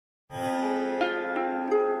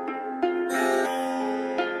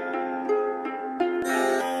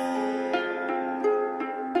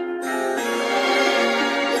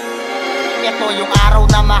ito yung araw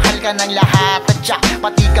na mahal ka ng lahat. At siya,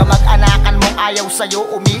 pati ka mag-anakan mong ayaw sa'yo,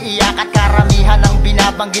 umiiyak at karamihan ng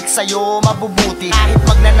binabanggit sa'yo mabubuti. Kahit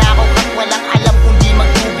magnanakaw ka't walang alam kung di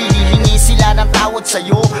magtubi, hihingi sila ng tawad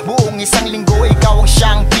sa'yo. Buong isang linggo ikaw ang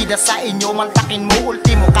siyang bida sa inyo. Mantakin mo,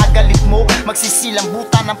 ultimo kagalit mo,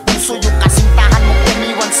 magsisilambutan ng puso yung kasintahan mo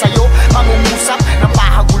umiwan sa'yo. Mangungusap ng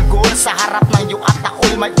pahagulgol sa harap ng iyong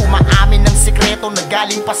ataol. May umaamin ng sikreto na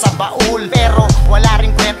galing pa sa baul, pero wala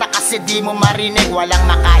ring kwenta kasi di mo marinig. Walang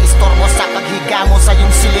makaistorbo sa paghiga mo sa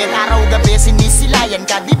iyong silid. Araw-gabi sinisilayan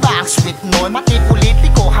ka, di ba ang sweet nun? Pati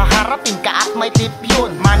politiko, haharapin ka at may tip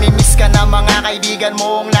yun. Manimiss ka na mga kaibigan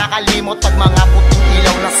mong nakalimot pag mga puting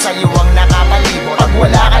ilaw na sa'yo ang nakapalibot. Pag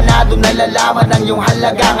wala ka na doon nalalaman ang iyong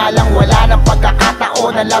halaga. Nga lang wala ng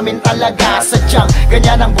pagkakataon, alamin talaga. Sadyang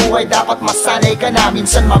ganyan ang buhay, dapat masanay ka na.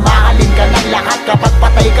 Minsan mamahalin ka ng lahat kapag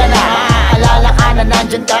patay ka na. Maaalala ka na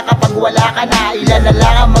nandyan ka kapag wala ka na. Ilan na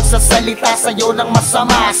lang ang magsasalita sa'yo ng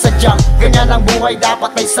masama. Sadyang ganyan ang buhay,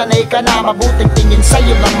 dapat ay sanay ka na. Mabuting tingin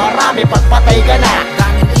sa'yo ng marami pag patay ka na.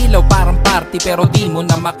 Daming ilaw parang party pero di mo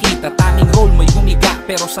na makita. Tanging role mo'y humiga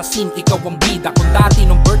pero sa scene ikaw ang bida. Kung dati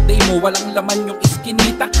nung birthday mo walang laman yung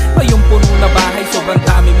iskinita, ngayong puno na bahay sobrang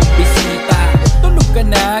dami mong bisita. Tulog ka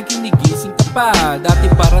na, ginigising ka pa. Dati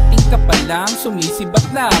parating ka pa lang, sumisibat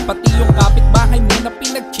na. Pati yung kapitbahay mo na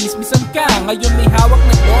pinagchismisan ka, ngayon may hawak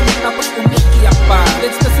na domi tapos umiiyak pa.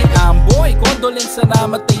 Let's na si Amboy, condolence sa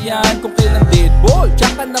namatayan. Kung kailan dead ball,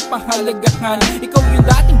 tsaka na pahalagahan. Ikaw yung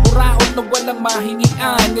dating buraot na walang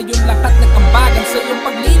mahingian, ngayon lahat nag-ambagan sa iyong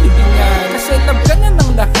paglilibingan. Kasi love ka na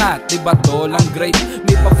ng lahat, diba to lang great?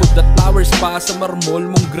 May pa food at flowers pa sa marmol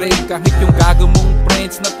mong grave. Kahit yung gago mong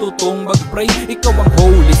friends natutong mag-pray, ikaw ang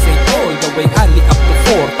holy saint all the way hali up to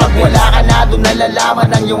 4. Pag wala ka na doon nalalaman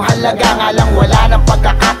ang iyong halaga. Nga lang wala ng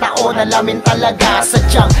pagkakataon, alamin talaga.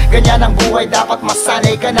 Sadyang ganyan ang buhay, dapat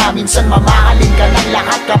masanay ka na. Minsan mamahalin ka ng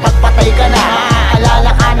lahat kapag patay ka na.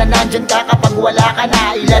 Maaalala ka na nandyan ka kapag wala ka na.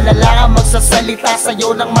 Ilan na lang ang magsasalita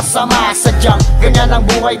sa'yo ng masama. Sadyang ganyan ang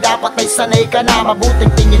buhay, dapat ay sanay ka na.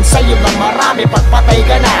 Mabuting tingin sa'yo ng marami pag patay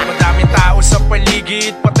ka na. Madaming tao sa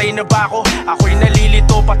paligid, patay na ba ako? Ako'y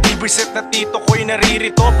nalilito, pati bisit na tito ko'y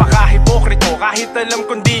naririto. Paka-hipokrito, kahit alam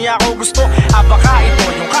kung di niya ako gusto. Baka ito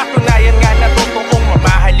yung katunayan nga na totoong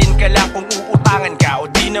mamahalin ka lang kung uutangan ka. O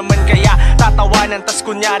di naman kaya tatawanan tas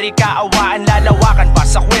kunyari kaawaan. Lalawakan pa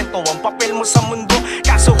sa kwento ang papel mo sa mundo.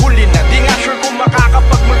 Kaso huli na, di nga sure kung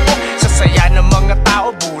makakapagmulto. Sa saya ng mga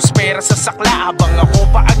tao, buhos pera sa sakla. Habang ako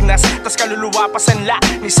paagnas, tas kaluluwa pa sanla.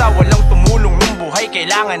 Nisa walang tumulong nung buhay,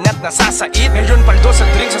 kailangan at nasasait. Ngayon paldo sa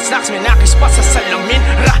drinks at snacks, may nakis pa sa salamin.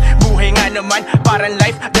 Buhay nga naman, parang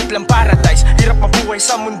life, that lang paradise. Hirap mabuhay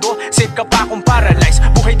sa mundo, safe ka pa kung paralyze.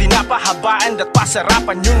 Buhay di napahabaan, dat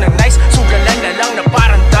pasarapan yun ang nice. Sugalan na lang na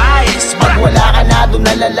parang dice. Pag wala ka na doon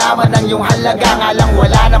nalalaman ang iyong halaga. Nga lang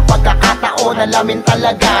wala ng pagkakataon, alamin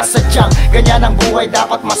talaga. Sadyang ganyan ang buhay,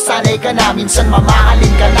 dapat masanay ka na. Minsan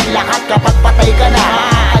mamahalin ka ng lahat kapag patay ka na.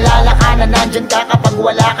 Maaalala ka na nandyan ka kapag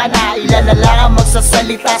wala ka na. Ilan na lang ang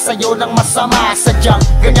magsasalita sa'yo ng masama. Sadyang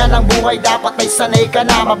ganyan ang buhay, dapat ay sanay ka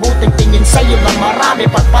na. Mabuting tingin sa'yo ng marami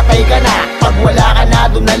pag patay ka na. Pag wala ka na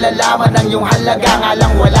doon nalalaman ang iyong halaga. Nga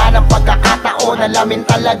lang wala ng pagkakataon, alamin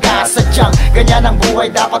talaga. Sadyang ganyan ang buhay,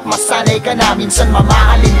 dapat masanay ka na. Minsan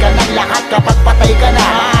mamahalin ka ng lahat kapag patay ka na.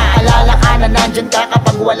 Maaalala ka na nandyan ka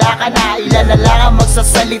kapag wala ka na. Ilan na lang ang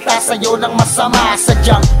magsasalita sa'yo ng masama.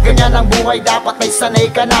 Sadyang ganyan ang buhay, dapat ay sanay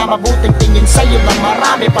ka na. Mabuting tingin sa'yo ng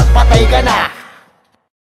marami pag patay ka na.